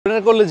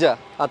আপনার কলিজা।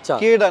 আচ্ছা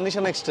কেডা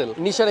নিশান এক্সটেল।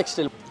 নিশান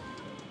এক্সটেল।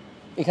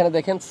 এখানে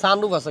দেখেন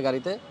সানরুফ আছে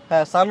গাড়িতে।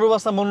 হ্যাঁ সানরুফ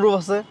আছে, মুনরুফ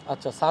আছে।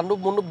 আচ্ছা সানরুফ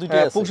মুনরুফ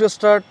দুইটাই আছে। পুশ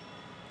স্টার্ট,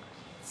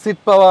 সিট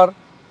পাওয়ার,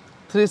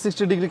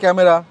 360 ডিগ্রি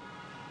ক্যামেরা।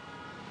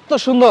 তো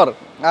সুন্দর।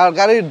 আর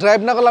গাড়ি ড্রাইভ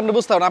না করলে আপনি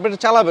বুঝতে পারবেন, আপনি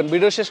চালাবেন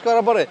ভিডিও শেষ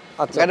করার পরে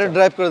গাড়ি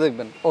ড্রাইভ করে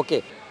দেখবেন। ওকে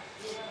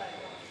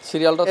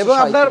সিরিয়ালটা এবং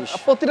আপনার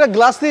প্রতিটা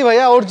গ্লাসই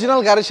ভাইয়া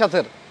অরিজিনাল গাড়ির সাথে।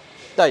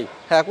 তাই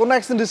হ্যাঁ কোনো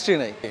অ্যাক্সিডেন্ট হিস্ট্রি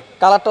নাই।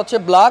 কালারটা হচ্ছে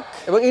ব্ল্যাক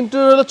এবং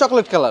ইন্টেরিয়র হলো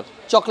chocolate colour.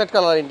 Chocolate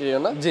colour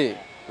interior না? জি।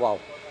 ওয়াও।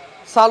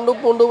 সানরুফ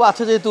মুনরুফ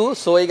আছে যেহেতু,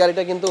 সো এই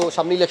গাড়িটা কিন্তু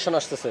সামনে ইলেকশন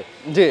আসতেছে।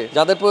 জি।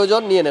 যাদের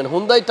প্রয়োজন নিয়ে নেন।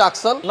 Hyundai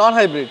টাকসান non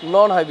hybrid.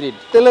 Non hybrid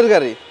তেলের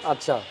গাড়ি।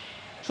 আচ্ছা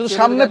শুধু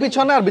সামনে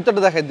পিছনে আর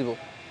ভিতরটা দেখাই দিব।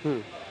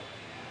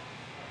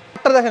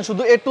 এটা দেখেন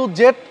শুধু এ টু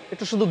জেড,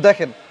 একটু শুধু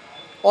দেখেন।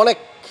 অনেক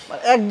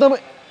একদম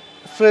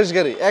ফ্রেশ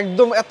গাড়ি,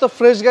 একদম এত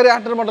ফ্রেশ গাড়ি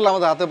 8 এর মডেল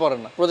আমাদের হাতে পড়ে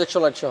না।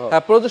 প্রজেকশন লাইট সহ।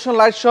 হ্যাঁ প্রজেকশন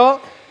লাইট সহ,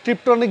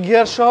 টিপটনিক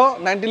গিয়ার সহ,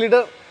 90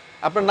 লিটার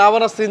আপনার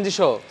নাভানা সিএনজি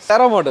সহ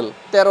 13 মডেল,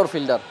 13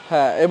 ফিল্টার।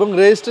 হ্যাঁ এবং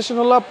রেজিস্ট্রেশন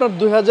হলো আপনার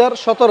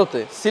 2017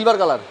 তে। Silver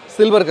colour.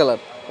 Silver colour.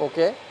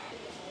 ওকে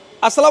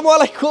আসসালামু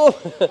আলাইকুম।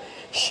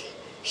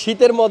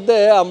 শীতের মধ্যে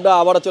আমরা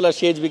আবারও চলে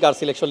আসছি এইচবি কার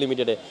সিলেকশন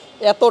লিমিটেডে।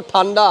 এত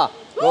ঠান্ডা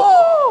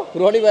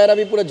রনি ভাইয়ের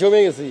আমি পুরো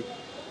জমে গেছি।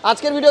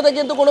 আজকের ভিডিওতে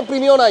কিন্তু কোনো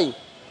প্রিমিয় নাই,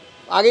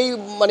 আগেই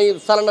মানে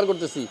সারেন্ডার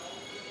করতেছি।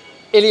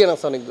 এলিয়ন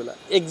আছে অনেকগুলো,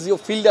 এক্সিও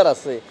ফিল্ডার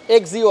আছে,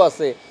 এক্সিও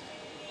আছে,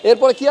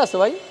 এরপরে কি আছে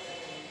ভাই?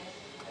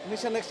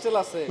 নিশান এক্সটেল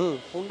আছে,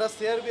 হোন্ডা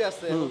সিআরভি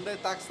আছে, হোন্ডা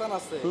টাকসান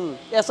আছে,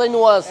 এসআই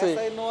নোয়া আছে,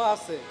 এসআই নোয়া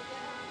আছে,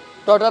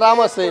 টয়োটা রাম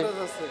আছে,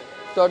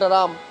 টয়োটা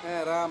রাম,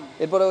 হ্যাঁ রাম,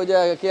 এরপরে ওই যে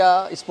কিয়া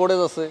স্পোর্টেজ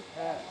আছে।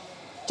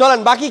 চলেন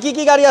বাকি কি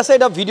কি গাড়ি আছে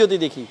এটা ভিডিওতে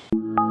দেখি।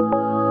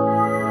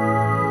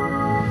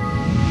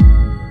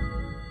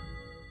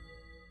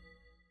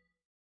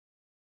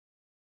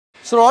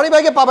 রনি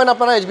ভাইকে পাবেন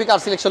আপনারা এইচবি কার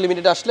সিলেকশন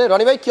লিমিটেড আসলে।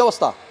 রনি ভাই কি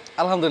অবস্থা?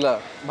 আলহামদুলিল্লাহ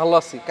ভালো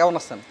আছি, কেমন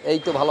আছেন? এই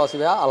তো ভালো আছি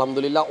ভাইয়া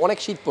আলহামদুলিল্লাহ। অনেক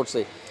শীত পড়ছে,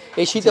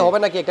 এই শীতে হবে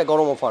নাকি একটা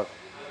গরম অফার?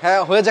 হ্যাঁ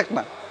হয়ে যাক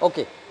না।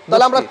 ওকে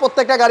তাহলে আমরা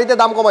প্রত্যেকটা গাড়িতে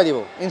দাম কমাই দিব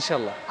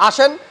ইনশাআল্লাহ।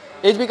 আসেন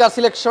এইচবি কার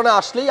সিলেকশনে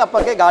আসলেই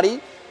আপনাকে গাড়ি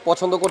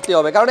পছন্দ করতে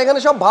হবে, কারণ এখানে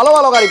সব ভালো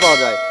ভালো গাড়ি পাওয়া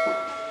যায়।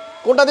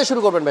 কোনটা দিয়ে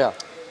শুরু করবেন ভাইয়া?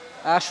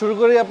 শুরু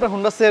করি আপনার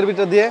হোন্ডা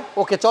সিআরভিটা দিয়ে।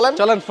 ওকে চলেন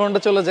চলেন ফ্রন্টে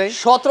চলে যাই।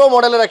 17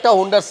 মডেলের একটা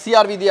হোন্ডা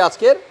সিআরভি দিয়ে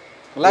আজকের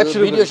লাইভ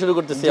ভিডিও শুরু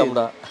করতেছি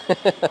আমরা।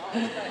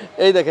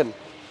 এই দেখেন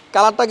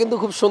কালারটা কিন্তু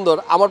খুব সুন্দর,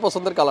 আমার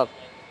পছন্দের কালার।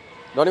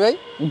 রনি ভাই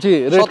জি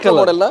রেড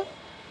কালার মডেল না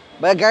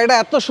ভাই? গাড়িটা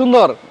এত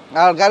সুন্দর,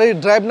 আর গাড়ি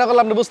ড্রাইভ না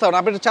করলে আপনি বুঝতে পারবেন,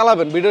 আপনি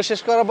চালাবেন ভিডিও শেষ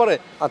করার পরে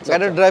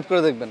গাড়ি ড্রাইভ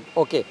করে দেখবেন।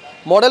 ওকে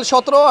মডেল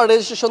 17 আর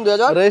রেজিস্ট্রেশন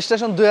 2000,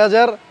 রেজিস্ট্রেশন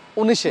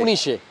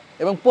 2019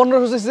 এবং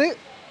 1500 সিসি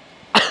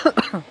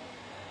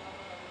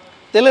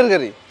তেলের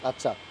গাড়ি।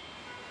 আচ্ছা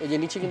এই যে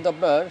নিচে কিন্তু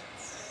আপনার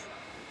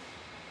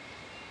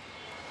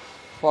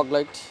ফগ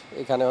লাইট,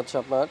 এখানে হচ্ছে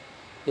আপনার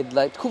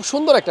হেডলাইট, খুব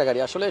সুন্দর একটা গাড়ি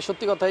আসলে।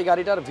 সত্যি কথা এই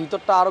গাড়িটার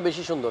ভিতরটা আরো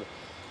বেশি সুন্দর।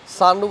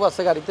 সানরুফ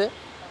আছে গাড়িতে,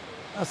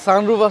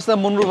 সানরুফ আছে,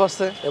 মুনরুফ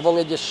আছে, এবং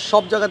এই যে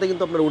সব জায়গাতে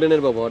কিন্তু আপনার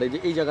উডেনের ব্যবহার। এই যে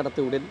এই জায়গাটাতে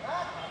উডেন,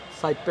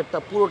 সাইড প্যাডটা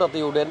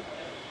পুরোটাতেই উডেন,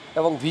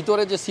 এবং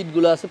ভিতরে যে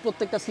সিটগুলো আছে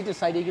প্রত্যেকটা সিটের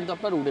সাইডেই কিন্তু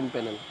আপনার wooden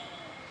panel,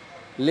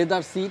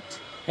 leather seat,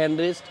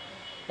 handrest,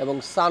 এবং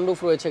সানরুফ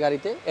রয়েছে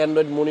গাড়িতে।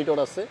 অ্যান্ড্রয়েড মনিটর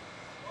আছে।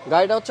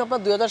 গাড়িটা হচ্ছে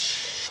আপনার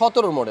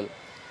 2017 মডেল,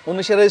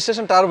 19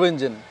 রেজিস্ট্রেশন, টার্বো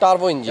ইঞ্জিন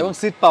এবং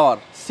সিট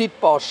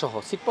পাওয়ার সহ।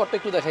 সিট পাওয়ারটা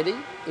একটু দেখাই দিই,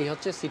 এই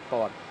হচ্ছে সিট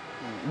পাওয়ার।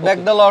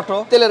 ব্যাকডালা অটো,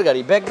 তেলের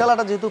গাড়ি।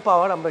 ব্যাকডালাটা যেহেতু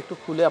পাওয়ার আমরা একটু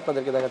খুলে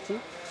আপনাদেরকে দেখাচ্ছি।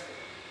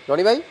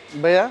 রনি ভাই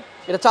ভাইয়া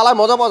এটা চালায়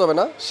মজা পাওয়া যাবে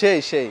না?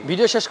 সেই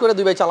ভিডিও শেষ করে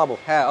দুই ভাই চালাবো।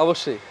 হ্যাঁ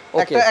অবশ্যই।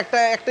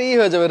 একটা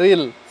হয়ে যাবে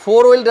রিল।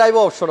 4 হুইল ড্রাইভ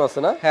অপশন আছে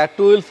না? হ্যাঁ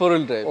 2 হুইল 4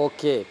 হুইল ড্রাইভ।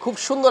 ওকে খুব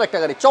সুন্দর একটা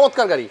গাড়ি,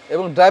 চমৎকার গাড়ি,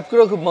 এবং ড্রাইভ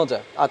করেও খুব মজা।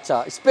 আচ্ছা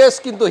স্পেস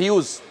কিন্তু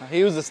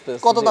হিউজ স্পেস।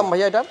 কত দাম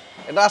ভাইয়া এটা?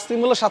 এটা আস্তিক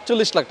মূল্য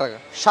 47 লাখ টাকা।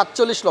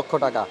 47 লক্ষ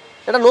টাকা।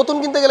 এটা নতুন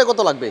কিনতে গেলে কত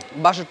লাগবে?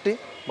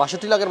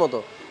 62 লাখের মতো।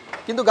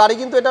 কিন্তু গাড়ি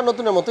কিন্তু এটা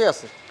নতুনের মতোই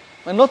আছে,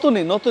 মানে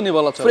নতুনই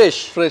বলা চলে।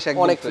 ফ্রেশ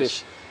অনেক ফ্রেশ।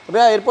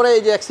 ভাইয়া এরপরে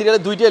এই যে এক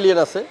সিরিয়ালে দুইটা এলিয়ন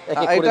আছে,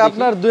 এটা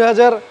আপনার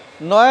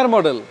 2009 এর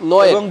মডেল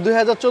এবং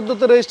 2014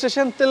 তে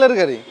রেজিস্ট্রেশন, তেলের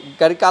গাড়ি।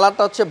 গাড়ির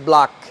কালারটা হচ্ছে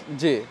ব্ল্যাক।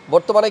 জি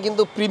বর্তমানে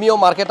কিন্তু প্রিমিয়াম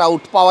মার্কেট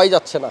আউট পাওয়াই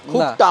যাচ্ছে না,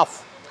 খুব টাফ।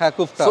 হ্যাঁ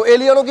খুব টাফ। সো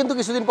এলিয়নও কিন্তু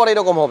কিছুদিন পরে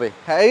এরকম হবে।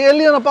 হ্যাঁ এই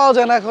এলিয়নও পাওয়া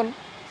যায় না এখন।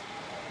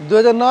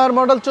 2009 এর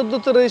মডেল, 14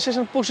 তে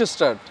রেজিস্ট্রেশন, পুশ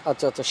স্টার্ট।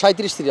 আচ্ছা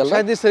 37 সিরিয়াল।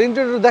 37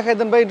 ইন্টেরিয়র দেখাই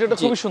দেন ভাই, ইন্টেরিয়রটা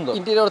খুব সুন্দর।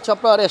 ইন্টেরিয়র হচ্ছে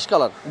আপনার অ্যাশ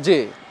কালার। জি।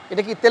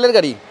 এটা কি তেলের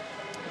গাড়ি?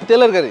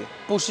 তেলের গাড়ি।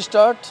 Push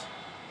start,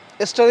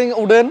 steering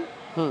wooden,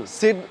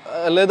 seat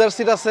leather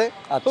seat আছে,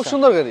 খুব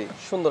সুন্দর গাড়ি।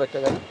 সুন্দর একটা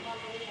গাড়ি।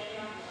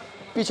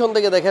 পিছন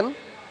থেকে দেখেন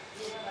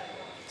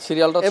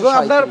সিরিয়ালটা, এবং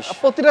আপনার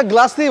প্রতিটা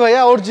গ্লাসই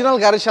ভাইয়া অরিজিনাল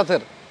গাড়ির সাথে।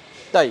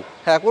 তাই?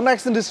 হ্যাঁ কোনো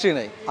অ্যাক্সিডেন্ট হিস্ট্রি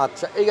নাই।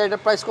 আচ্ছা এই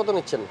গাড়িটার প্রাইস কত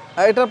নিচ্ছেন?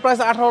 এটার প্রাইস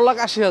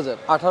 18,80,000।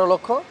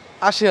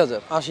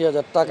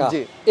 18,80,000 টাকা।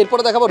 জি।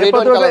 এরপরে দেখাবো রেড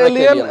ওয়াইন কালার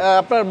এলিয়ন,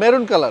 আপনার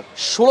maroon colour.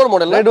 16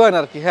 model red wine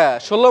আর কি। হ্যাঁ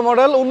 16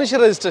 মডেল, 19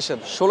 এর রেজিস্ট্রেশন।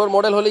 16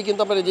 মডেল হলেই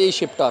কিন্তু আপনার যে এই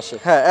শেপটা আসে।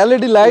 হ্যাঁ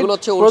LED light,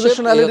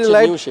 projection LED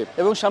light, shape,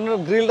 এবং সামনের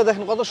গ্রিলটা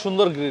দেখেন কত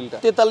সুন্দর গ্রিলটা।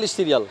 43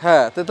 সিরিয়াল।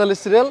 হ্যাঁ 43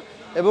 সিরিয়াল,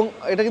 এবং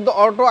এটা কিন্তু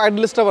অটো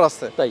আইডল স্টপার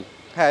আছে। তাই?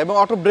 হ্যাঁ এবং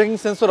অটো ব্রেকিং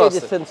সেন্সর আছে। এই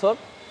যে সেন্সর,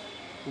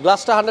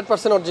 গ্লাসটা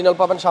 100% অরিজিনাল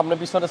পাবেন সামনে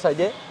পিছনের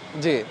সাইডে।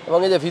 জি। এবং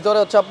এই যে ভিতরে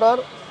হচ্ছে আপনার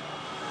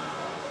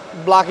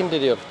ব্ল্যাক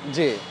ইন্টেরিয়র।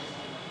 জি।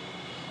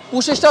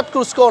 পুশ স্টার্ট,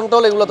 ক্রুজ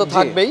কন্ট্রোল এগুলো তো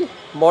থাকবেই।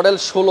 Model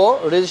 16,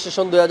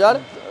 registration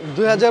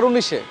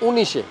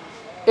 2019-এ।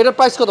 এটার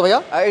প্রাইস কত ভাইয়া?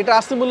 এটা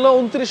আসছে মূল্য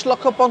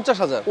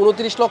 29,50,000।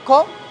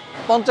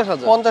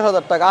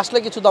 29,50,000 টাকা। আসলে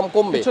কিছু দাম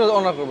কমবে, কিছু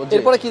অনার করব।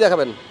 এরপরে কি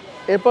দেখাবেন?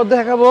 এরপর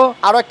দেখাবো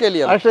আরো একটা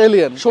এলিয়ন।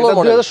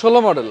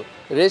 2016 মডেল।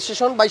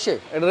 রেজিস্ট্রেশন 22-এ।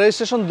 এটা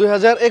রেজিস্ট্রেশন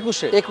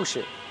 2021-এ।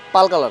 21-এ।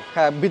 পাল কালার।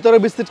 হ্যাঁ, ভিতরে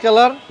বিস্কিট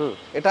কালার।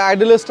 এটা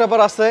আইডল স্টপার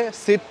আছে,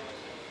 সিট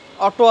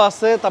অটো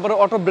আছে, তারপরে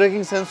অটো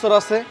ব্রেকিং সেন্সর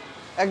আছে,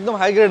 একদম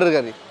হাই গ্রেডের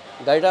গাড়ি।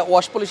 গাড়িটা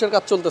ওয়াশ পলিশের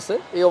কাজ চলতেছে,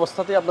 এই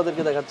অবস্থাতেই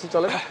আপনাদেরকে দেখাচ্ছি,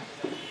 চলেন।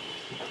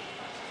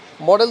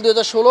 মডেল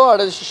 2016 আর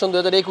রেজিস্ট্রেশন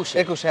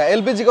 2021। হ্যাঁ,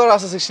 এলপিজি করা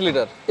আছে 60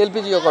 লিটার।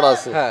 এলপিজিও করা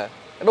আছে। হ্যাঁ,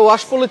 এটা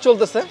ওয়াশ পলিশ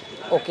চলতেছে।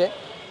 ওকে।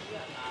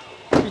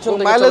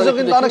 মাইলেজও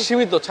কিন্তু অনেক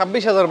সীমিত,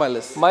 26,000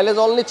 মাইলেজ। Mileage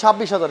only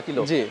 26,000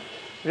 kilo. জি।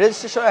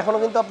 রেজিস্ট্রেশন এখনো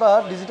কিন্তু আপনার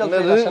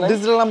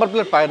ডিজিটাল নাম্বার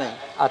প্লেট পায় নাই।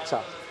 আচ্ছা,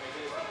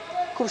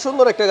 খুব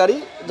সুন্দর একটা গাড়ি,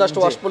 জাস্ট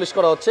ওয়াশ পলিশ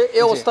করা হচ্ছে।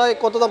 এই অবস্থায়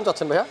কত দাম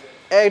চাচ্ছেন ভাইয়া?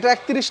 এটা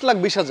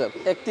 31,20,000।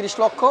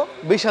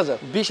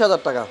 31,20,000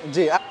 টাকা।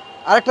 জি।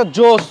 আরেকটা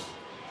জোস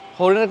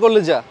হরিণের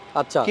কলিজা।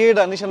 আচ্ছা, কি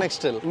এটা? নিশান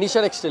এক্সটেল।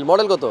 নিশান এক্সটেল।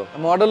 মডেল কত?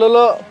 মডেল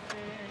হলো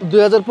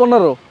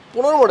 2015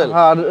 মডেল।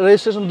 হ্যাঁ,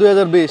 রেজিস্ট্রেশন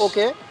 2020।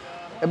 ওকে।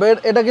 এবার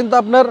এটা কিন্তু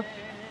আপনার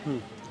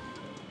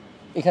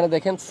এখানে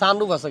দেখেন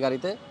সানরুফ আছে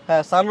গাড়িতে।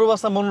 হ্যাঁ, সানরুফ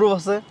আছে, মুনরুফ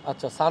আছে।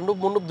 আচ্ছা, সানরুফ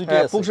মুনরুফ দুটোই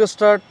আছে। পুশ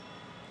স্টার্ট,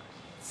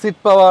 সিট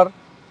পাওয়ার,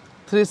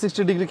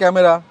 360 ডিগ্রি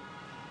ক্যামেরা।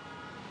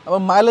 এবং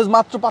মাইলেজ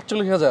মাত্র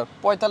 45,000।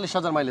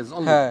 45,000 মাইলেজ।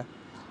 হ্যাঁ,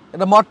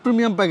 এটা মড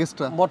প্রিমিয়াম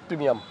প্যাকেজটা। Mod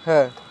premium.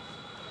 হ্যাঁ,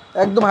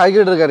 একদম হাই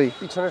গ্রেডের গাড়ি।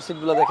 পিছনের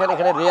সিটগুলো দেখেন,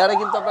 এখানে রেয়ারে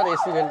কিন্তু আপনার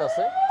এসি ভেন্ট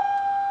আছে।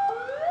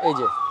 এই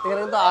যে এখানে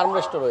কিন্তু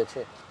আর্মরেস্টও রয়েছে।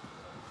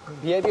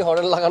 ভিআইপি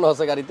হর্ন লাগানো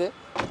আছে গাড়িতে।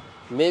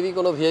 মেবি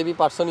কোনো ভিআইপি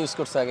পারসন ইউজ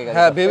করছে আগে গাড়ি।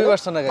 হ্যাঁ, ভিআইপি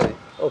পারসনের গাড়ি।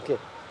 ওকে,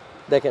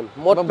 দেখেন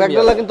মোট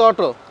ব্যাকডালা কিন্তু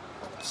অটো।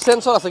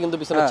 সেন্সর আছে কিন্তু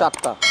পিছনে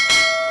 4টা।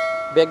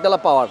 ব্যাকডালা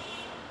পাওয়ার।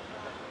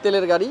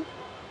 তেলের গাড়ি,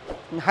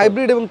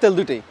 হাইব্রিড এবং তেল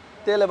দুটেই।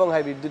 তেল এবং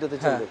হাইব্রিড দুটোতে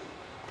চলবে। এই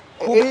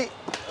খুবই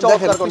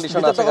চমৎকার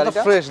কন্ডিশন আছে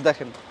গাড়িটা। ফ্রেশ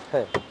দেখেন।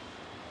 হ্যাঁ,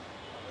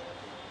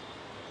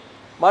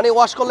 মানে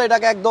ওয়াশ করলে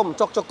এটাকে একদম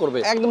চকচক করবে,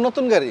 একদম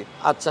নতুন গাড়ি।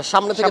 আচ্ছা,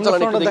 সামনে থেকে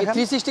চলেন একটু দেখি।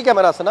 360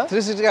 ক্যামেরা আছে না?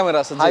 360 ক্যামেরা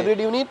আছে। Hybrid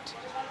unit.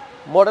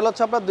 মডেল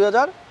হচ্ছে আপনার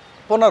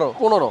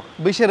 2015।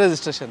 20 এর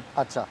রেজিস্ট্রেশন।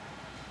 আচ্ছা,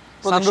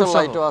 প্রজেকশন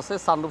লাইটও আছে,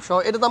 সানরুফ সহ।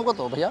 এটার দাম কত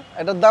ভাইয়া?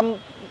 এটার দাম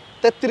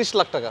 33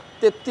 লাখ টাকা।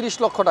 33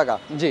 লক্ষ টাকা।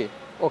 জি।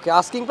 ওকে,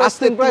 আস্কিং প্রাইস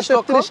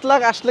 33 লাখ।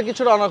 আসলে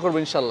কিছুটা অনার করব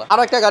ইনশাআল্লাহ। আর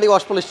একটা গাড়ি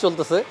ওয়াশ পলিশ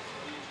চলতেছে,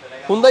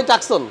 হুন্ডাই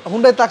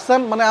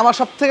টাকসন। মানে আমার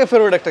সবথেকে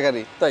ফেভারিট একটা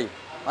গাড়ি। তাই?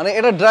 মানে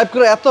এটা ড্রাইভ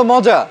করে এত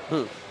মজা।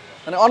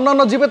 মানে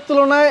অন্যান্য জিপের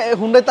তুলনায়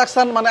হুন্ডাই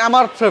টাকসান মানে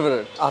আমার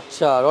ফেভারিট।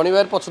 আচ্ছা, রনি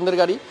ভাইয়ের পছন্দের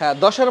গাড়ি। হ্যাঁ,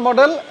 10 এর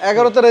মডেল,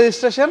 11 তে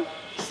রেজিস্ট্রেশন,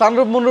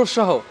 সানরুফ মুনরুফ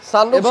সহ।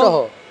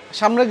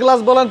 সামনের গ্লাস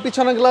বলেন,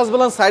 পিছনের গ্লাস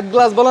বলেন, সাইড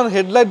গ্লাস বলেন,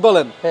 হেডলাইট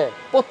বলেন, হ্যাঁ,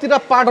 প্রতিটা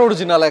পার্ট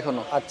অরিজিনাল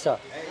এখনো। আচ্ছা,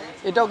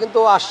 এটাও কিন্তু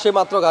আসছে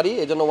মাত্র গাড়ি,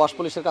 এজন্য ওয়াশ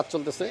পলিশের কাজ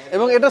চলতেছে।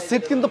 এবং এটা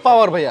সিট কিন্তু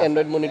পাওয়ার ভাইয়া।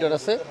 অ্যান্ড্রয়েড মনিটর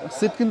আছে।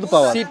 সিট কিন্তু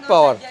পাওয়ার। সিট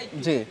পাওয়ার।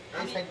 জি।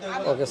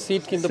 ওকে,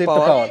 সিট কিন্তু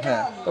পাওয়ার।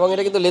 হ্যাঁ, এবং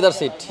এটা কিন্তু leather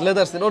seat.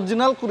 Leather seat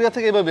original, Korea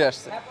থেকে এভাবে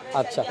আসছে।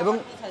 আচ্ছা, এবং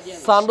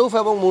সানরুফ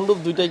এবং মুনরুফ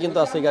দুইটাই কিন্তু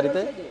আছে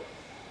গাড়িতে।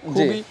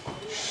 খুবই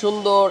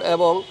সুন্দর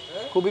এবং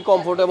খুবই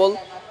কমফোর্টেবল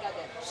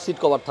সিট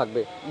কভার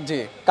থাকবে। জি।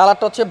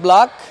 কালারটা হচ্ছে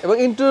ব্ল্যাক এবং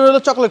ইন্টেরিয়র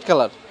হলো chocolate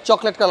colour.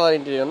 Chocolate colour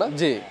interior না?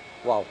 জি।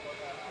 ওয়াও।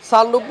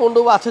 সানরুফ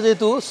মুনরুফ আছে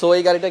যেহেতু, সো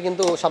এই গাড়িটা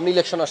কিন্তু সামনে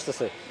ইলেকশন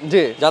আসতেছে।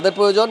 জি। যাদের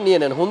প্রয়োজন নিয়ে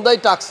নেন। Hyundai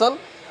Tucson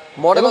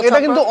model. এটা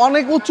কিন্তু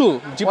অনেক উঁচু,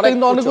 জিপটা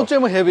কিন্তু অনেক উঁচু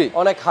এবং হেভি,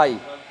 অনেক হাই।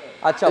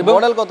 আচ্ছা,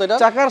 মডেল কত এটা?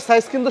 চাকার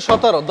সাইজ কিন্তু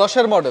 17, 10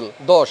 এর মডেল।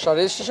 10। আর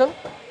রেজিস্ট্রেশন?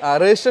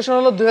 রেজিস্ট্রেশন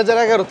হলো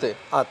 2011 তে।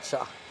 আচ্ছা,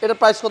 এটার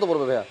প্রাইস কত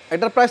পড়বে ভাইয়া?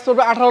 এটার প্রাইস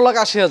পড়বে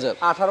 18,80,000।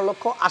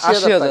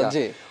 18,80,000 টাকা।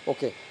 জি।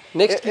 ওকে,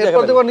 নেক্সট কি এরপর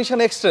দেখাবেন? দেখো নিশান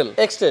এক্সটেল।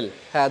 এক্সটেল।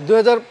 হ্যাঁ,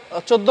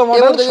 2014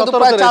 মডেল, 17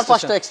 প্রায় তে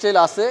 4-5টা এক্সটেল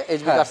আছে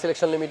এইচবি কার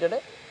সিলেকশন লিমিটেডে।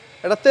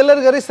 এটা তেলের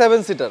গাড়ি,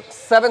 7 সিটার।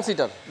 7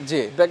 সিটার।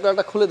 জি।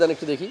 ব্যাকগ্রাউন্ডটা খুলে দেন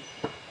একটু দেখি।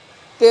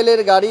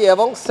 তেলের গাড়ি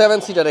এবং 7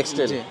 সিটার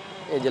এক্সটেল।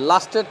 এই যে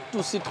লাস্টের 2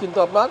 সিট কিন্তু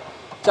আপনার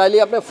চাইলে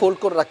আপনি ফোল্ড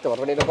করে রাখতে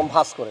পারবেন এরকম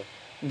ভাঁজ করে।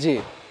 জি।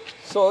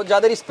 সো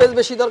যাদের স্পেস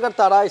বেশি দরকার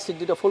তারা এই সিট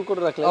দুটো ফোল্ড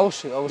করে রাখলে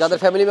অবশ্যই। যাদের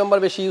ফ্যামিলি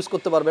মেম্বার বেশি ইউজ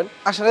করতে পারবেন।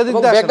 আসলে এদিক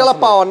দিয়ে ব্যাকডালা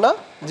পাওয়ার না?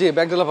 জি,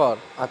 ব্যাকডালা পাওয়ার।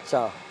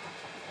 আচ্ছা,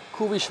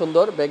 খুবই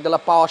সুন্দর ব্যাকডালা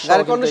পাওয়ার সহ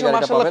গাড়ির কন্ডিশন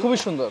মাশাআল্লাহ খুবই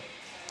সুন্দর।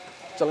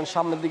 চলেন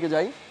সামনের দিকে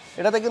যাই।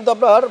 এটাতে কিন্তু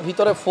আপনার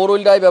ভিতরে 4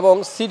 হুইল ড্রাইভ এবং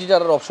সিট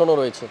হিটারের অপশনও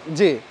রয়েছে।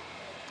 জি।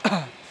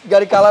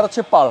 গাড়ি কালার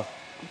হচ্ছে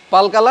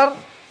পাল কালার,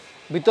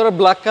 ভিতরে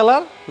ব্ল্যাক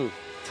কালার,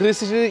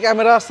 360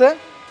 ক্যামেরা আছে,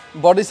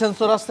 বডি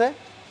সেন্সর আছে,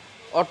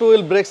 অটো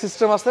হুইল ব্রেক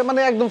সিস্টেম আছে, মানে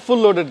একদম ফুল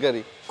লোডেড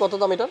গাড়ি। কত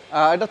দাম এটা?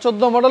 এটা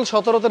 14 মডেল,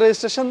 17 তে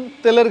রেজিস্ট্রেশন,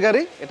 তেলের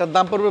গাড়ি। এটার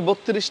দাম পড়বে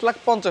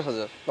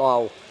 32,50,000।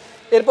 ওয়াও।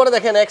 এরপরে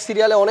দেখেন এক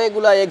সিরিয়ালে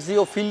অনেকগুলা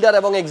এক্সিও ফিল্ডার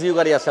এবং এক্সিও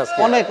গাড়ি আছে আজকে।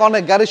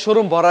 অনেক গাড়ি,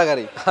 শোরুম ভরা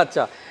গাড়ি।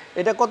 আচ্ছা,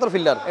 এটা কত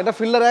ফিল্ডার? এটা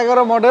ফিল্ডার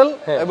 11 মডেল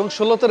এবং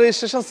 16 তে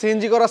রেজিস্ট্রেশন,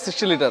 সিএনজি করা,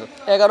 60 লিটার।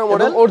 11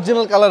 মডেল,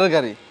 অরিজিনাল কালারের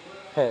গাড়ি।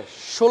 হ্যাঁ,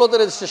 16 তে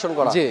রেজিস্ট্রেশন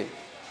করা। জি।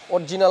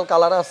 অরিজিনাল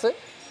কালার আছে,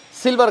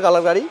 সিলভার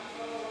কালার গাড়ি,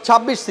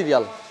 26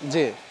 সিরিয়াল।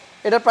 জি।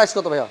 এটার প্রাইস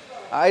কত ভাইয়া?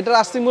 এটার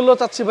আস্তিক মূল্য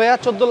চাচ্ছি ভাইয়া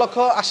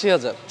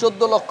 14,80,000।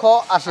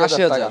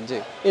 14,80,000 টাকা। জি।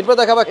 এরপর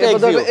দেখাবো একটা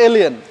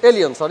এলিয়ন।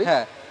 Allion sorry.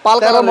 হ্যাঁ, পাল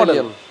 13 কালার মডেল।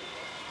 এলিয়ন।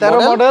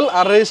 13 মডেল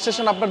আর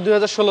রেজিস্ট্রেশন আপনার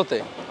 2016 তে।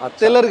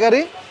 তেলের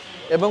গাড়ি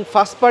এবং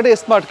ফার্স্ট পার্টি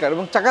স্মার্ট কার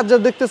এবং চাকার যা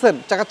দেখতেছেন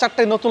চাকা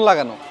চারটাই নতুন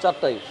লাগানো।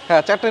 চারটাই?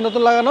 হ্যাঁ, চারটাই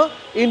নতুন লাগানো।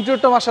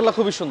 ইন্টেরিয়রটা মাশাআল্লাহ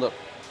খুবই সুন্দর।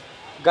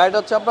 গাড়িটা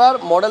হচ্ছে আপনার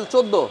মডেল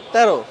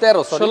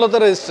 13 সরি 16 তে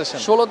রেজিস্ট্রেশন।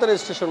 16 তে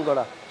রেজিস্ট্রেশন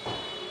করা।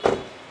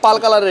 পাল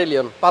কালার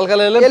এলিয়ন। পাল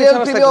কালার এলিয়ন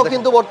প্রিমিয়াম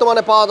কিন্তু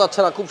বর্তমানে পাওয়া যাচ্ছে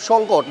না, খুব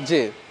সংকট।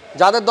 জি।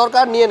 যাদের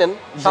দরকার নিয়ে নেন,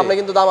 সামনে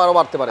কিন্তু দাম আরো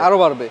বাড়তে পারে। আরো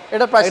বাড়বে।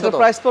 এটার প্রাইস কত? এটার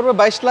প্রাইস পড়বে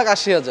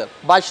 22,80,000।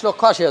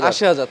 22,80,000।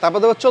 80,000। তারপর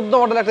দেখো 14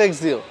 মডেল একটা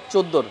এক্সিও।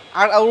 14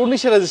 আর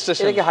 19 এর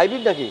রেজিস্ট্রেশন। এটা কি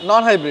হাইব্রিড নাকি?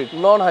 Non hybrid.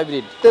 নন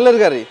হাইব্রিড তেলের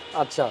গাড়ি।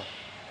 আচ্ছা,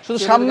 শুধু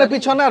সামনে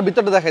পিছনে আর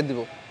ভিতরটা দেখাই দিব।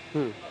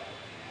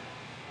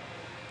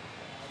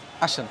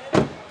 আসেন।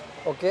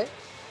 ওকে,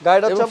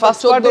 গাড়িটা হচ্ছে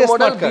ফার্স্ট পার্টি 14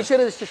 মডেল, মডেল 20 এর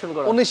রেজিস্ট্রেশন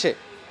করা। 19 এ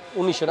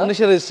 19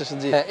 এর রেজিস্ট্রেশন।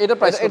 জি। হ্যাঁ, এটা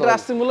প্রাইস কত? এটা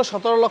আস্তিক মূল্য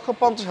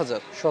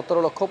 17,50,000।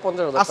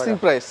 17,50,000 আস্তিং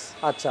টাকা। প্রাইস।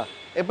 আচ্ছা,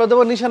 এরপর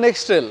দেবো নিশান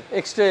এক্সট্রেল।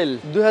 এক্সট্রেল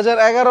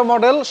 2011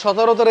 মডেল,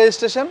 17 তে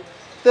রেজিস্ট্রেশন,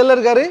 তেলের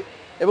গাড়ি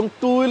এবং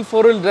 2 হুইল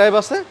 4 হুইল ড্রাইভ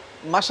আছে।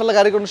 মাশাআল্লাহ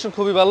গাড়ি কন্ডিশন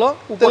খুবই ভালো।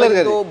 তেলের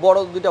গাড়ি। তো বড়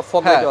দুইটা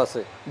ফগ লাইট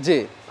আছে। জি।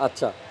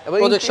 আচ্ছা, এবং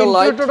প্রজেকশন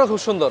লাইট ইন্টেরিয়রটা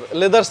খুব সুন্দর,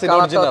 লেদার সিট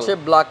কালারটা অরিজিনাল। হচ্ছে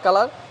ব্ল্যাক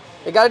কালার।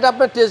 এই গাড়িটা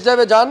আপনি টেস্ট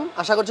ড্রাইভে যান,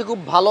 আশা করছি খুব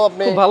ভালো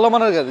আপনি খুব ভালো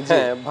মানের গাড়ি। জি।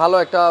 হ্যাঁ, ভালো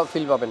একটা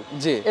ফিল পাবেন।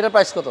 জি। এটার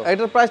প্রাইস কত?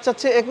 এটার প্রাইস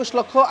চাচ্ছে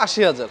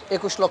 21,80,000।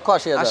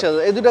 21,80,000।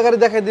 80,000। এই দুটো গাড়ি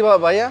দেখাই দিবা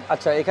ভাইয়া।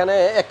 আচ্ছা, এখানে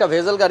একটা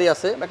ভেজেল গাড়ি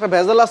আছে, একটা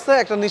ভেজেল আছে,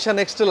 একটা নিশান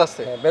এক্সট্রেল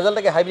আছে।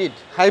 ভেজেলটাকে হাইব্রিড।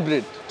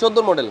 Hybrid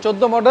 14 model.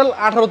 14 মডেল,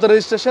 18 তে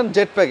রেজিস্ট্রেশন,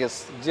 জেট প্যাকেজ।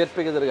 জেট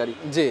প্যাকেজের গাড়ি।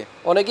 জি।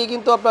 অনেকেই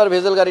কিন্তু আপনার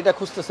ভেজেল গাড়িটা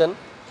খুঁজতেছেন।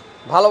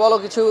 ভালো ভালো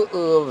কিছু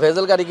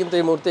ভেজেল গাড়ি কিন্তু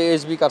এই মুহূর্তে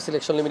এসবি কার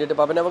সিলেকশন লিমিটেডে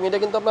পাবেন, এবং এটা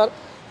কিন্তু আপনার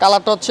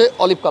কালারটা হচ্ছে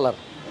অলিভ কালার।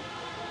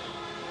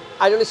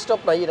 আইডল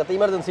স্টপ নাই, এটাতে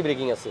ইমার্জেন্সি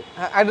ব্রেকিং আছে।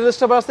 হ্যাঁ, আইডল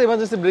স্টপ আছে,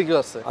 ইমার্জেন্সি ব্রেকও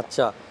আছে।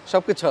 আচ্ছা,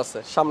 সবকিছু আছে।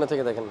 সামনে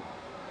থেকে দেখেন।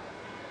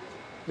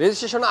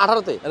 রেজিস্ট্রেশন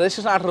 18 তে।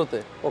 রেজিস্ট্রেশন 18 তে।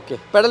 ওকে,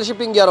 প্যাডেল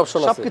শিফটিং গিয়ার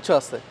অপশন আছে। সবকিছু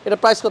আছে। এটা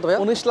প্রাইস কত ভাই?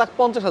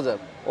 19,50,000।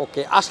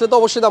 ওকে, আসলে তো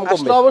অবশ্যই দাম কমবে।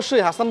 আসলে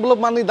অবশ্যই হাসান ব্লগ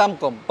মানেই দাম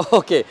কম।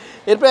 ওকে,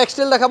 এরপর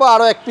এক্সটেল দেখাবো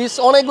আরো এক পিস,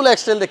 অনেকগুলো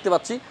এক্সটেল দেখতে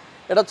পাচ্ছি।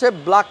 এটা হচ্ছে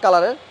ব্ল্যাক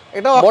কালারের।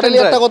 এটা মডেল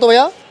ইয়ারটা কত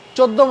ভাইয়া?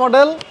 14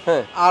 মডেল।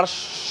 হ্যাঁ। আর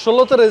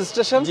 16 তে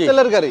রেজিস্ট্রেশন,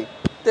 তেলের গাড়ি।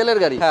 তেলের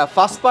গাড়ি। হ্যাঁ,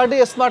 ফার্স্ট পার্টি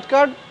স্মার্ট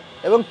কার্ড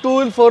এবং 2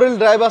 হুইল 4 হুইল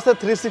ড্রাইভ আছে,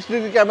 360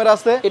 ডিগ্রি ক্যামেরা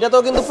আছে।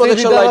 এটাতেও কিন্তু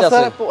প্রজেকশন লাইট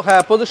আছে।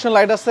 হ্যাঁ, প্রজেকশন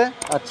লাইট আছে।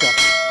 আচ্ছা,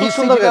 খুব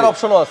সুন্দর সুন্দর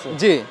অপশনও আছে।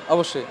 জি,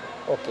 অবশ্যই।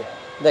 ওকে,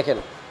 দেখেন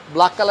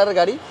ব্ল্যাক কালারের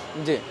গাড়ি।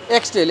 জি।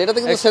 এক্সটেল, এটাতে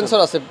কিন্তু সেন্সর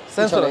আছে।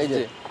 সেন্সর এই যে,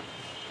 জি।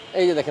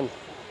 এই যে দেখেন,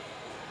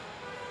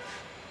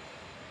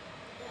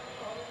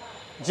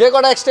 যে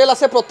কটা এক্সটেল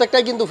আছে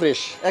প্রত্যেকটাই কিন্তু ফ্রেশ,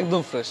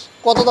 একদম ফ্রেশ।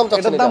 কত দাম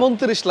চাচ্ছেন? এটার দাম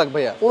 29 লাখ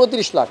ভাইয়া।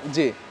 29 লাখ।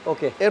 জি।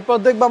 ওকে, এরপর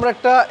দেখবো আমরা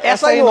একটা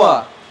SI নোয়া।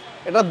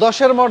 এটা 10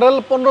 এর মডেল,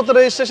 15 তে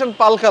রেজিস্ট্রেশন,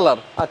 পাল কালার।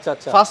 আচ্ছা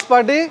আচ্ছা, first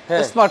party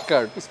smart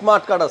card.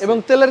 Smart card আছে এবং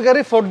তেলের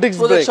গাড়ি, 4 ডিস্ক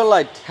ব্রেক, প্রজেকশন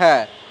লাইট।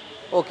 হ্যাঁ।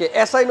 ওকে,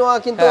 এসআই নোয়া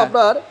কিন্তু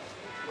আপনার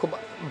খুব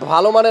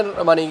ভালো মানের,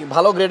 মানে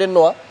ভালো গ্রেডের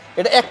নোয়া।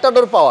 এটা একটা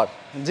ডোর পাওয়ার।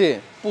 জি।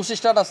 পুশ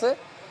স্টার্ট আছে,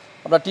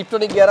 আপনার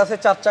টিপটনিক গিয়ার আছে,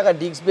 4 চাকা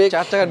ডিস্ক ব্রেক,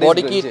 4 চাকা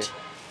বডি কিট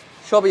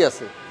সবই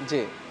আছে।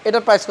 জি।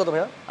 এটার প্রাইস কত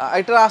ভাইয়া?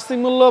 এটার আস্তিক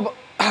মূল্য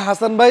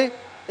হাসান ভাই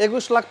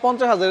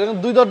 21,50,000। এবং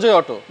 2 দরজায়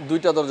অটো।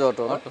 দুইটা দরজা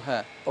অটো।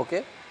 হ্যাঁ। ওকে,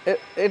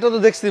 এটা তো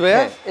দেখছি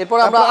ভাইয়া। এরপর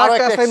আমরা আরো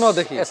একটা এসআই নোয়া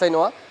দেখি। এসআই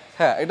নোয়া।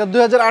 হ্যাঁ, এটা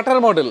 2018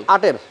 মডেল।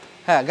 8 এর।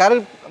 হ্যাঁ,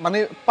 গাড়ির মানে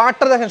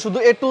পার্টটা দেখেন, শুধু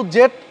এ টু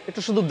জেড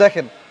একটু শুধু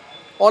দেখেন।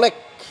 অনেক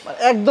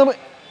একদম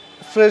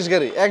ফ্রেশ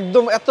গাড়ি,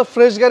 একদম এত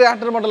ফ্রেশ গাড়ি 8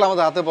 এর মডেল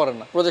আমাদের হাতে পড়ে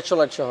না। প্রজেকশন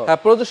লাইট সহ। হ্যাঁ,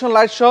 প্রজেকশন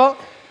লাইট সহ,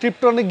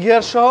 টিপটনিক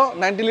গিয়ার সহ,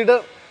 90 লিটার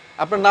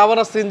আপনার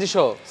নাভানা সিএনজি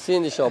সহ।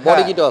 সিএনজি সহ,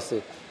 বডি কিটও আছে।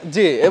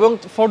 জি, এবং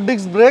 4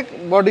 ডিস্ক ব্রেক,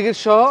 বডি কিট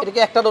সহ। এটা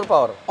কি একটা ডোর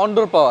পাওয়ার?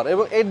 অনডোর পাওয়ার।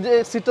 এবং এই যে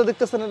সিটটা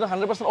দেখতেছেন, এটা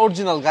 100%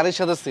 অরিজিনাল গাড়ির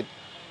সাথে সিট।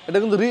 এটা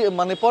কিন্তু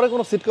মানে পরে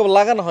কোনো সিট কভার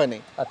লাগানো হয়নি।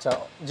 আচ্ছা,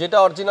 যেটা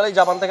অরিজিনালি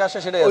জাপান থেকে আসে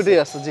সেটাই আছে। ওইটাই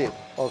আছে। জি।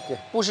 ওকে,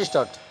 পুশ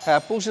স্টার্ট। হ্যাঁ,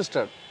 পুশ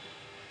স্টার্ট।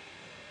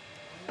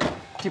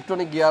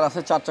 টিপটনিক গিয়ার আছে,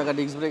 4 চাকা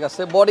ডিস্ক ব্রেক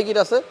আছে, বডি কিট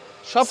আছে,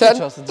 সব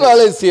কিছু আছে। সেন্ট্রাল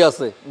এসি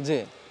আছে। জি।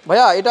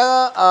 ভাইয়া এটা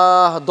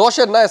 10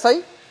 এর না এসআই?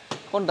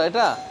 কোনটা?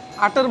 এটা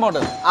 8 এর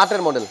মডেল। 8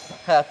 এর মডেল।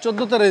 হ্যাঁ,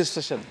 14 তে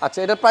রেজিস্ট্রেশন। আচ্ছা,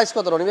 এটার প্রাইস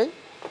কত রনি ভাই?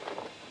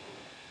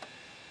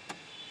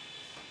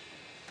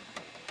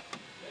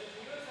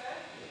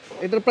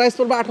 এটার প্রাইস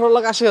পড়বে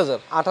 18,80,000।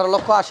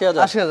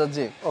 18,80,000। 80,000।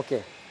 জি। ওকে,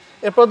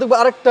 এরপর দেখবো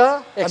আরেকটা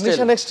এক্সটেল।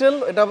 নিশান এক্সটেল।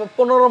 এটা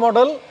 15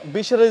 মডেল,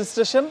 20 এর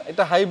রেজিস্ট্রেশন।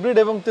 এটা হাইব্রিড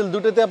এবং তেল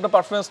দুটোতে আপনার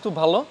পারফরম্যান্স খুব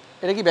ভালো।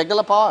 এটা কি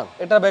ব্যাকডালা পাওয়ার?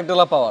 এটা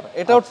ব্যাকডালা পাওয়ার।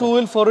 এটাও 2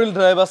 হুইল 4 হুইল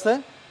ড্রাইভ আছে।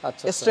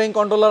 আচ্ছা, স্টিয়ারিং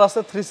কন্ট্রোলার আছে,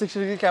 360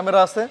 ডিগ্রি ক্যামেরা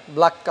আছে,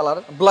 black colour.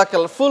 Black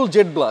colour, full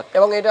jet black.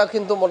 এবং এটা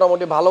কিন্তু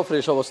মোটামুটি ভালো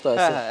ফ্রেশ অবস্থায়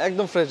আছে। হ্যাঁ,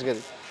 একদম ফ্রেশ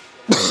গাড়ি।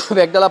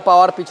 ব্যাকডালা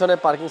পাওয়ার, পিছনে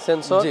পার্কিং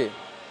সেন্সর। জি।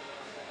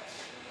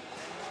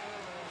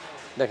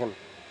 দেখেন,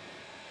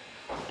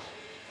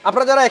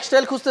 আপনারা যারা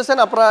এক্সটাইল খুঁজতেছেন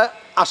আপনারা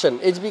আসেন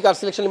এইচবি কার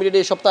সিলেকশন লিমিটেড,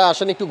 এই সপ্তাহে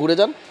আসেন, একটু ঘুরে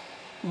যান,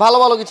 ভালো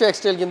ভালো কিছু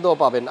এক্সটাইল কিন্তু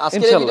পাবেন।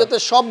 আজকের এই ভিডিওতে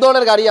সব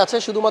ধরনের গাড়ি আছে,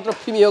 শুধুমাত্র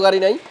প্রিমিয়াম গাড়ি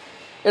নাই।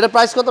 এটার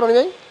প্রাইস কত রনি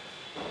ভাই?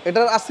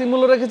 এটার আস্তিক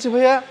মূল্য রেখেছি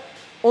ভাইয়া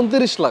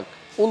 29 লাখ।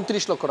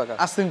 29 লক্ষ টাকা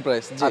আস্তিং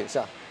প্রাইস। জি।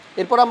 আচ্ছা,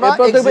 এরপর আমরা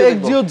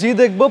এক্সিও জি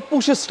দেখবো,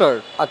 পুশ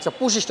স্টার্ট। আচ্ছা,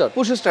 পুশ স্টার্ট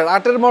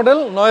 8 এর মডেল,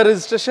 9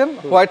 রেজিস্ট্রেশন,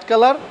 হোয়াইট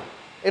কালার।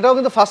 এটাও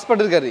কিন্তু ফার্স্ট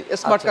পার্টির গাড়ি,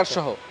 স্মার্ট কার্ড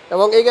সহ।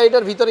 এবং এই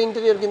গাড়িটার ভিতরে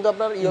ইন্টেরিয়র কিন্তু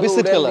আপনার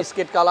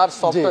biscuit colour,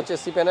 soft touch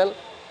AC panel,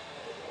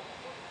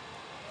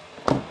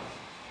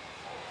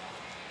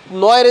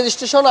 9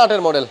 registration, 8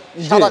 এর মডেল,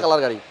 সাদা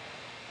কালার গাড়ি।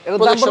 এর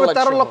দাম পড়বে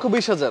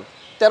 13,20,000।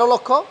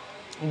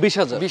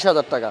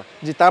 13,20,000 টাকা।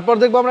 জি, তারপর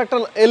দেখবো আমরা একটা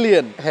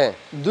এলিয়ন। হ্যাঁ,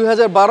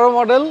 2012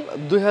 মডেল,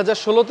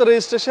 2016 তে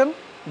রেজিস্ট্রেশন,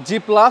 জি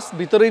প্লাস,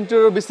 ভিতরে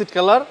ইন্টেরিয়র বিস্কিট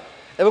কালার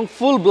এবং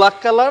ফুল ব্ল্যাক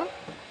কালার,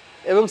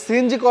 এবং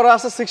সিএনজি করা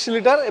আছে 60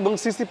 লিটার এবং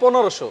সিসি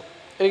 1500।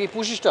 এটা কি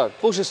পুশ স্টার্ট?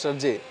 পুশ স্টার্ট,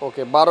 জি।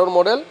 ওকে, 12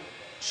 মডেল,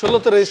 16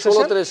 তে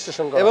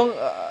রেজিস্ট্রেশন এবং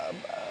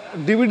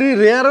ডিভিডি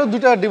রেয়ারও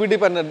দুইটা ডিভিডি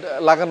প্যানেল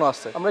লাগানো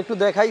আছে। আমরা একটু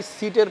দেখাই,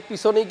 সিটের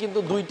পিছনেই কিন্তু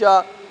দুইটা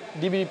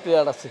ডিভিডি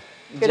প্লেয়ার আছে।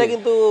 এটা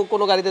কিন্তু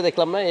কোনো গাড়িতে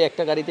দেখলাম না, এই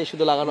একটা গাড়িতে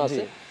শুধু লাগানো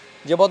আছে।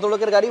 যে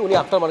ভদ্রলোকের গাড়ি, উনি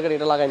আফটার মার্কেট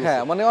এটা লাগায়নি।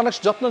 হ্যাঁ, মানে অনেক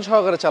যত্ন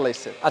সহকারে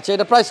চালাইছে। আচ্ছা,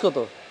 এটা প্রাইস কত?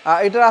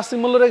 এটার আস্তিক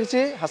মূল্য রেখেছি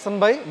হাসান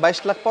ভাই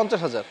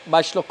 22,50,000।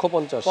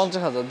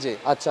 22,50,000। জি।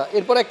 আচ্ছা,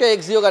 এরপর একটা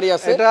এক্সিও গাড়ি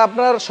আছে। এটা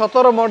আপনার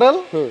 17 মডেল,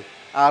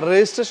 আর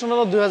রেজিস্ট্রেশন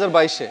হলো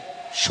 2022 এ।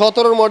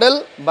 17 মডেল,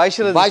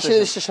 22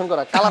 রেজিস্ট্রেশন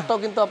করা। কালারটাও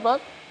কিন্তু আপনার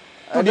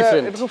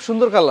ডিফারেন্ট। এটা খুব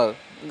সুন্দর কালার।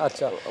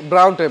 আচ্ছা,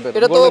 ব্রাউন টাইপের।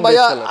 এটা তো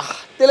ভাইয়া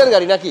তেলের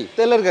গাড়ি নাকি?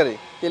 তেলের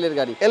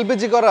গাড়ি,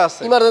 এলপিজি করা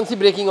আছে, ইমার্জেন্সি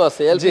ব্রেকিংও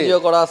আছে, এলপিজিও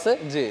করা আছে।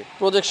 জি।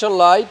 প্রজেকশন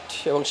লাইট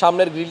এবং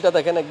সামনের গ্রিলটা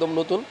দেখেন একদম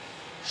নতুন।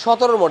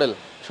 17 মডেল।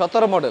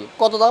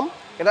 কত দাম?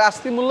 এটা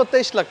আস্তিক মূল্য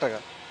 23 লাখ টাকা।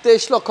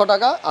 23 লক্ষ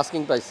টাকা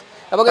আস্কিং প্রাইস।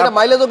 এবং এটা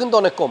মাইলেজও কিন্তু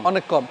অনেক কম।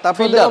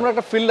 তারপরে আমরা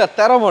একটা ফিল্ডার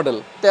 13 মডেল,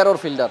 13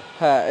 ফিল্ডার।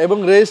 হ্যাঁ, এবং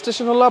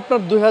রেজিস্ট্রেশন হলো আপনার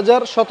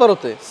 2017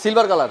 তে,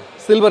 সিলভার কালার।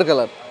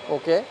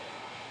 ওকে,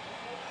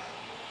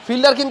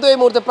 ফিল্ডার কিন্তু এই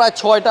মুহূর্তে প্রায়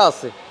 6টা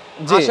আছে।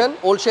 আসেন,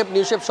 ওল্ড শেপ,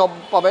 নিউ শেপ সব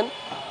পাবেন,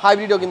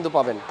 হাইব্রিডও কিন্তু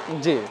পাবেন।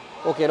 জি।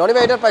 ওকে, রনি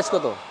ভাই, এটার প্রাইস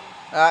কত?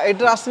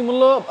 এটার আস্তিক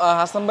মূল্য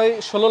হাসান ভাই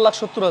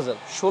 16,70,000।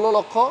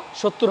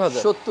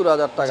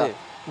 16,70,000 টাকা।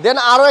 দেন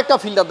আরো একটা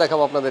ফিল্ডার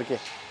দেখাবো আপনাদেরকে।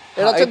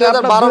 এটা হচ্ছে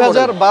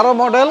 2012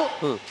 মডেল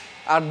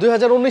আর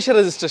 2019 এর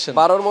রেজিস্ট্রেশন।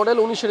 12 মডেল,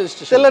 19 এর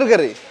রেজিস্ট্রেশন। তেলের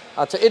গাড়ি।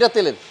 আচ্ছা, এটা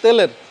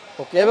তেলের।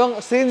 ওকে, এবং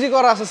সিএনজি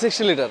করা আছে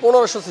 60 লিটার,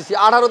 1500 সিসি,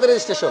 18 তে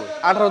রেজিস্ট্রেশন।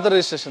 18 তে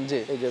রেজিস্ট্রেশন। জি।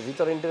 এই যে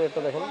ভিতর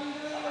ইন্টেরিয়রটা দেখেন,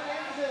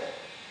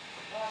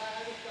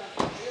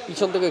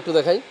 পিছন থেকে একটু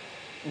দেখাই।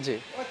 জি,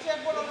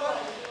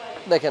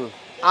 দেখেন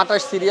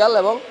 28 সিরিয়াল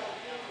এবং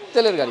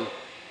তেলের গাড়ি।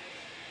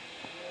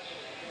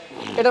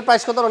 এটার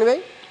প্রাইস কত রনি ভাই?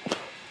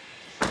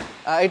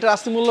 এটার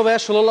আস্তিক মূল্য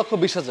ভাইয়া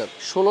 16,20,000।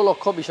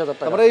 16,20,000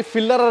 টাকা। তারপরে এই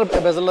ফিল্ডার আর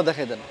বেজেলটা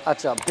দেখাই দেন।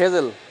 আচ্ছা,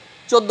 ভেজেল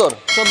 14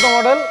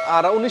 মডেল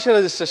আর 19 এর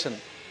রেজিস্ট্রেশন।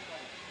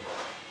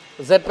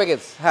 Z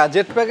package. হ্যাঁ,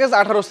 Z package,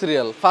 18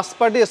 serial, first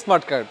party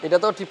smart card. এটা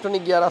তো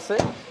টিপটনিক গিয়ার আছে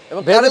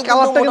এবং ভেজেল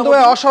কালারটা কিন্তু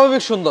ভাই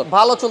অস্বাভাবিক সুন্দর,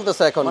 ভালো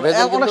চলতেছে এখন।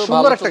 ভেজেল অনেক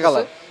সুন্দর একটা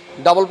কালার।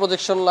 Double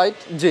projection light.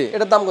 জি।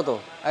 এটার দাম কত?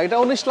 এটা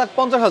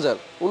 19,50,000।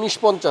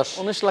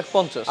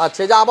 19,50,000। আচ্ছা,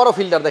 এই যে আবারও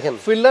ফিল্ডার দেখেন।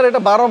 ফিল্ডার এটা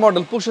 12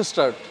 model, push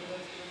start,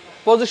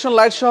 projection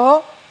light সহ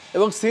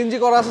এবং সিএনজি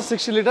করা আছে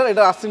 60 লিটার।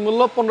 এটা আস্তিক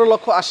মূল্য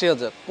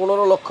 15,80,000।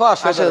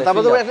 15,80,000।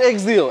 তারপরে একটা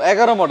এক্সিও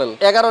 11 মডেল।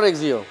 11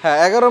 এক্সিও। হ্যাঁ,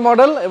 11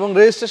 মডেল এবং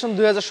রেজিস্ট্রেশন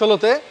 2016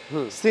 তে।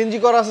 সিএনজি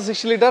করা আছে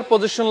 60 litre,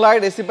 projection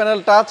light, AC panel,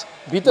 touch,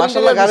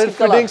 মাশাআল্লাহ গাড়ির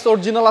ফিটিংস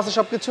অরিজিনাল আছে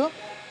সবকিছু।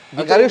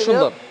 গাড়ি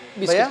সুন্দর,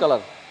 biscuit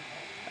colour,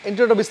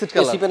 interior biscuit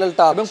colour, AC panel,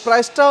 touch এবং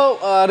প্রাইসটাও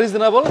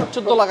রিজনেবল,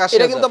 14,80,000।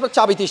 এটা কিন্তু আপনার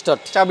চাবি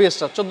স্টার্ট,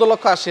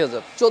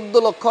 14,80,000।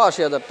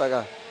 14,80,000 টাকা।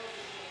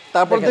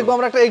 তারপর দেখবো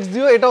আমরা একটা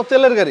এক্সিও, এটাও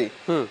তেলের গাড়ি।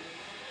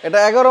 এটা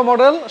 11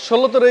 মডেল,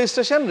 16 তে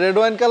রেজিস্ট্রেশন, রেড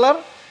ওয়াইন কালার।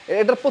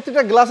 এটার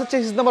প্রত্যেকটা গ্লাসের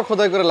চেসিস নাম্বার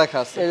খোদাই করে লেখা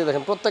আছে। এই যে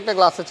দেখেন, প্রত্যেকটা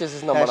গ্লাসের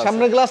চেসিস নাম্বার আছে।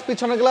 সামনের গ্লাস,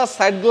 পিছনের গ্লাস,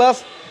 সাইড গ্লাস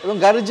এবং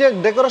গাড়ির যে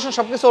ডেকোরেশন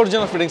সবকিছু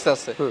অরিজিনাল ফিটিংস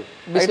আছে।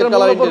 Biscuit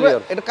colour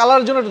interior. এটা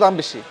কালারের জন্য একটু দাম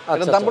বেশি।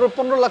 এটার দাম পড়বে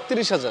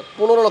 15,30,000।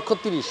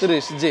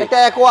 15,30,000। জি। এটা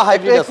অ্যাকোয়া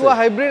হাইব্রিড আছে। অ্যাকোয়া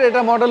হাইব্রিড,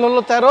 এটা মডেল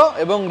হলো 13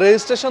 এবং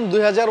রেজিস্ট্রেশন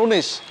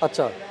 2019।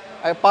 আচ্ছা,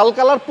 পাল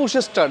কালার, পুশ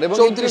স্টার্ট এবং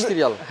 34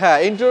 সিরিয়াল। হ্যাঁ,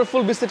 ইন্টেরিয়র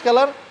ফুল বিস্কিট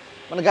কালার।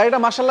 মানে গাড়িটা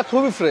মাশাআল্লাহ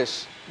খুবই ফ্রেশ।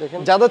 দেখেন,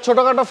 যাদের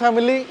ছোটখাটো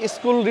ফ্যামিলি,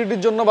 স্কুল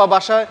ডিউটির জন্য বা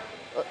বাসায়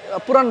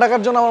পুরান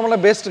ঢাকার জন্য আমার মনে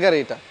হয় বেস্ট গাড়ি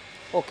এটা।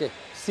 ওকে,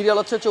 সিরিয়াল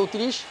হচ্ছে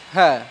 34।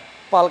 হ্যাঁ,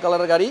 পাল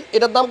কালারের গাড়ি।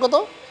 এটার দাম কত?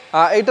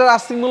 এটার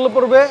আস্তিক মূল্য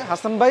পড়বে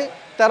হাসান ভাই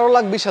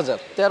 13,20,000।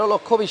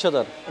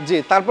 13,20,000। জি।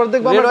 তারপর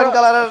দেখবো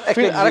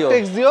আরেকটা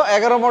এক্সিও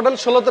 11 মডেল,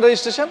 16 তে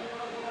রেজিস্ট্রেশন।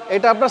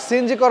 এটা আপনার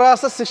সিএনজি করা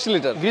আছে 60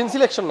 লিটার। গ্রিন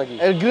সিলেকশন নাকি?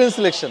 Green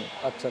selection.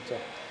 আচ্ছা,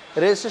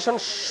 রেজিস্ট্রেশন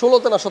 16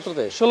 তে না 17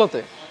 তে? 16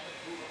 তে।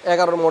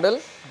 11 model,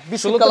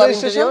 biscuit colour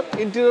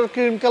interior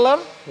cream colour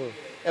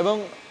এবং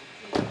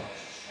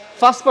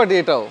ফার্স্ট পার্টি।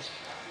 এটাও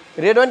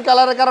রেড ওয়াইন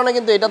কালারের কারণে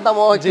কিন্তু এটার দাম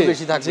একটু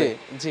বেশি থাকবে।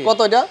 কত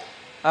এটা?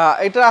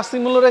 এটার আস্তিক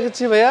মূল্য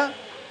রেখেছি ভাইয়া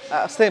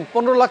সেম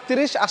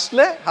 15,30,000।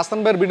 আসলে হাসান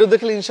ভাইয়ের ভিডিও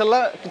দেখলে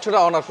ইনশাআল্লাহ কিছুটা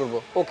অনার করব।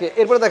 ওকে,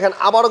 এরপরে দেখেন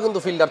আবারও কিন্তু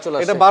ফিল্ডার চলে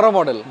আসছে। এটা 12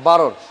 মডেল।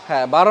 12।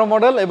 হ্যাঁ, 12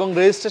 মডেল এবং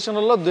রেজিস্ট্রেশন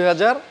হলো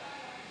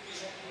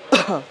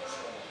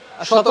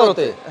 2017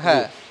 তে।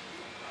 হ্যাঁ,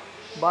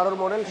 12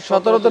 মডেল,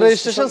 17 তে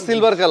রেজিস্ট্রেশন,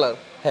 সিলভার কালার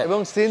এবং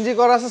সিএনজি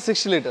করা আছে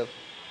 60 লিটার,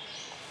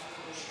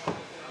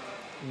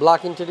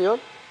 ব্ল্যাক ইন্টেরিয়র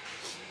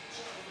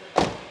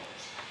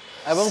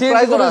এবং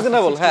প্রাইস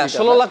রিজনেবল। হ্যাঁ,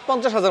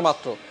 16,50,000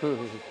 মাত্র।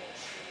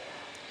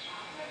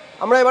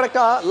 আমরা এবার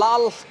একটা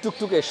লাল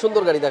টুকটুকে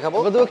সুন্দর গাড়ি দেখাবো।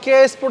 কে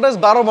স্পোর্টেজ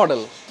 12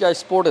 মডেল। কে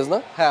স্পোর্টেজ না?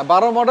 হ্যাঁ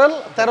 12 মডেল,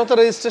 13 তে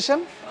registration,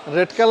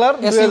 red colour,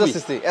 2000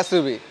 CC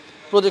SUV,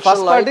 projection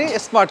light,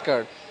 smart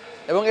card,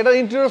 এবং এটা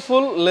ইন্টেরিয়র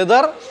ফুল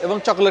লেদার এবং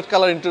চকলেট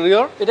কালার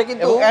ইন্টেরিয়র। এটা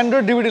কিন্তু এবং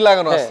অ্যান্ড্রয়েড ডিভিডি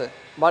লাগানো আছে।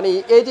 মানে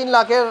 18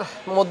 লাখের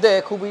মধ্যে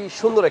খুবই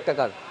সুন্দর একটা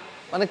কার,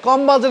 মানে কম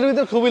বাজেটের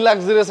ভিতরে খুবই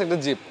লাক্সারিয়াস একটা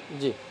জিপ।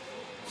 জি,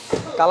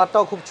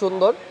 কালারটাও খুব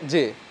সুন্দর।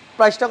 জি,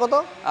 প্রাইসটা কত?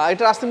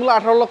 এটা আসছে মূল্য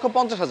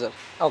 18,50,000।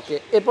 ওকে,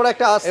 এরপর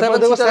একটা 7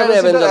 সিটার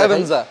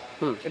অ্যাভেঞ্জার।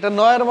 এটা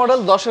 9 এর মডেল,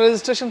 10 এর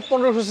registration,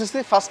 1500 CC,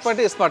 first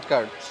party smart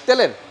card,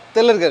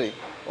 তেলের গাড়ি।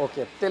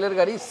 ওকে, তেলের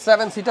গাড়ি,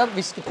 7 সিটার,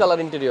 বিস্কিট কালার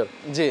ইন্টেরিয়র।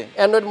 জি,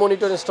 অ্যান্ড্রয়েড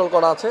মনিটর ইনস্টল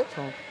করা আছে।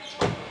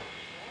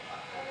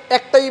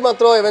 একটাই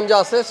মাত্র অ্যাভেঞ্জার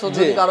আছে, সো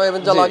যদি কারো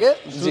অ্যাভেঞ্জার লাগে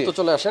দ্রুত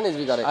চলে আসেন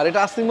এসবি কারে। আর এটা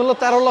আসছে মূল্য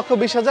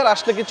 13,20,000,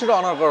 আসলে কিছুটা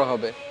অনার করা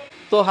হবে।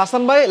 তো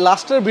হাসান ভাই,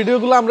 লাস্টের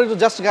ভিডিওগুলো আমরা একটু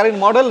জাস্ট গাড়ির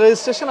মডেল,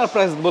 রেজিস্ট্রেশন আর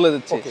প্রাইস বলে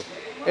দিচ্ছি।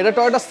 এটা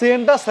Toyota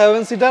সিয়েন্টা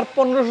 7 seater,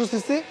 1500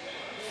 CC,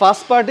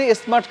 first party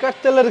smart card,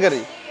 তেলের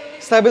গাড়ি,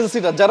 7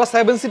 সিটার। যারা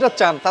 7 সিটার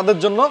চান তাদের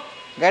জন্য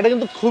গাড়িটা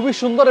কিন্তু খুবই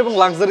সুন্দর এবং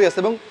লাক্সারিয়াস,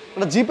 এবং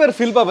একটা জিপের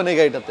ফিল পাবেন এই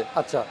গাড়িটাতে।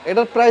 আচ্ছা,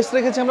 এটার প্রাইস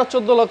রেখেছি আমরা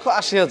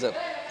 14,80,000।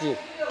 জি,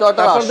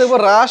 তারপর দেখবো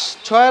রাশ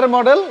 6 এর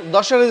মডেল,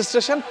 10 এর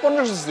রেজিস্ট্রেশন,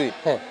 1500 সিসি,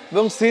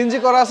 এবং সিএনজি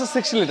করা আছে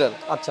 60 লিটার।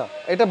 আচ্ছা,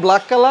 এটা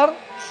ব্ল্যাক কালার।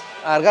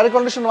 আর গাড়ির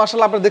কন্ডিশন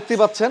মাশাআল্লাহ আপনারা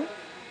দেখতেই পাচ্ছেন।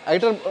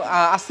 এটার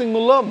আস্কিং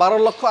মূল্য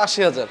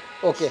 12,80,000।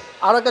 ওকে,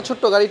 আর একটা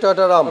ছোট্ট গাড়ি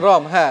টয়োটা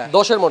রম, হ্যাঁ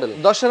 10 এর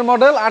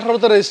মডেল, 18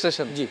 তে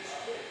রেজিস্ট্রেশন। জি,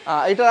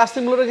 এটার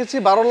আস্কিং মূল্য রেখেছি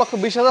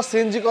 12,20,000,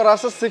 সিএনজি করা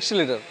আছে 60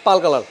 লিটার, পাল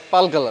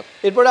কালার।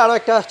 এরপরে আরো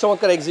একটা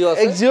চমৎকার এক্সিও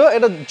আছে। এক্সিও,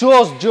 এটা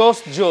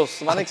জোস,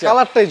 মানে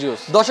কালারটাই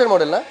জোস। 10 এর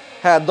মডেল না?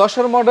 হ্যাঁ 10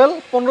 এর মডেল,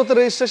 15 তে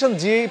রেজিস্ট্রেশন,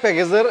 জিআই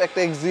প্যাকেজের একটা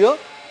এক্সিও,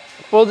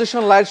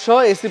 প্রজেকশন লাইট সহ,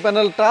 এসি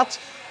প্যানেল টাচ।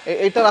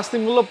 এটার আস্কিং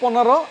মূল্য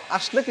 15,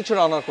 আসলে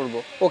কিছুটা অনার করব।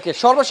 ওকে,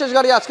 সর্বশেষ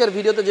গাড়ি আজকের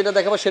ভিডিওতে যেটা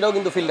দেখাবো সেটাও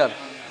কিন্তু ফিল্ডার।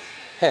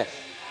 হ্যাঁ,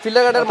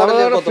 ফিল্ডার গাড়ির মডেল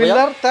কত?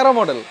 Fielder 13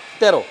 model.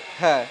 13,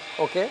 হ্যাঁ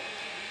ওকে,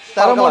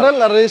 13 মডেল,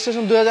 আর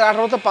রেজিস্ট্রেশন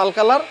 2018 তে, পাল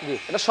কালার।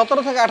 এটা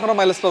 17 থেকে 18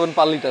 মাইলেজ পাবেন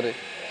পার লিটারে,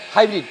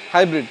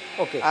 হাইব্রিড।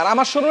 ওকে, আর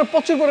আমার শোরুমে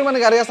প্রচুর পরিমাণে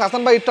গাড়ি আছে।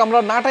 হাসান ভাই, একটু আমরা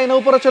না টাইনে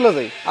উপরে চলে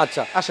যাই।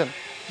 আচ্ছা, আসেন।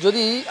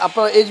 যদি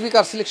আপনার এইচবি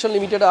কার সিলেকশন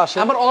লিমিটেডে আসে,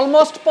 আমার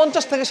অলমোস্ট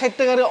 50 থেকে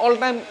 60টা গাড়ি অল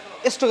টাইম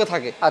স্টকে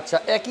থাকে। আচ্ছা,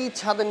 একই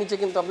ছাদের নিচে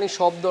কিন্তু আপনি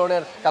সব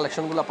ধরনের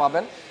কালেকশনগুলো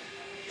পাবেন।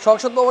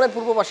 সংসদ ভবনের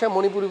পূর্ব পাশে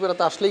মণিপুরি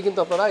বেড়াতে আসলেই কিন্তু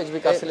আপনারা এইচবি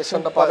কার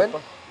সিলেকশনটা পাবেন।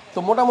 তো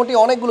মোটামুটি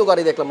অনেকগুলো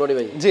গাড়ি দেখলাম রনি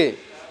ভাই। জি,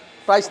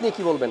 প্রাইস নিয়ে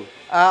কি বলবেন?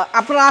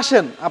 আপনারা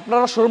আসেন,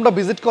 আপনারা শোরুমটা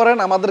ভিজিট করেন,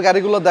 আমাদের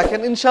গাড়িগুলো দেখেন।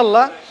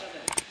 ইনশাল্লাহ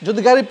যদি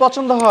গাড়ি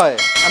পছন্দ হয়,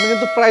 আমি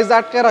কিন্তু প্রাইস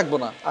আটকায় রাখবো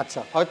না।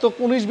 আচ্ছা, হয়তো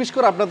 19-20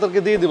 করে আপনাদেরকে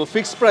দিয়ে দিব,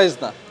 ফিক্সড প্রাইস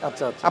না।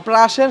 আচ্ছা, আপনারা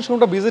আসেন,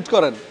 শোরুমটা ভিজিট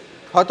করেন,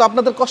 হয়তো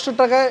আপনাদের কষ্টের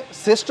টাকায়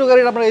শ্রেষ্ঠ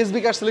গাড়ি আপনারা এসবি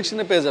কার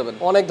সিলেকশনে পেয়ে যাবেন।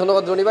 অনেক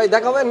ধন্যবাদ রনি ভাই,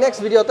 দেখা হবে নেক্সট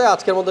ভিডিওতে।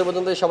 আজকের মতো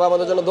পর্যন্ত সবাই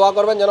আমাদের জন্য দোয়া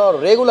করবেন যেন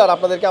রেগুলার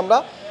আপনাদেরকে আমরা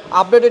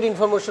আপডেটেড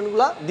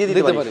ইনফরমেশনগুলো দিয়ে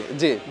দিতে পারি।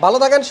 জি, ভালো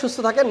থাকেন, সুস্থ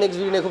থাকেন। নেক্সট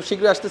ভিডিও নিয়ে খুব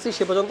শীঘ্রই আসতেছি।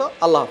 সে পর্যন্ত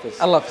আল্লাহ হাফেজ।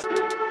 আল্লাহ হাফেজ।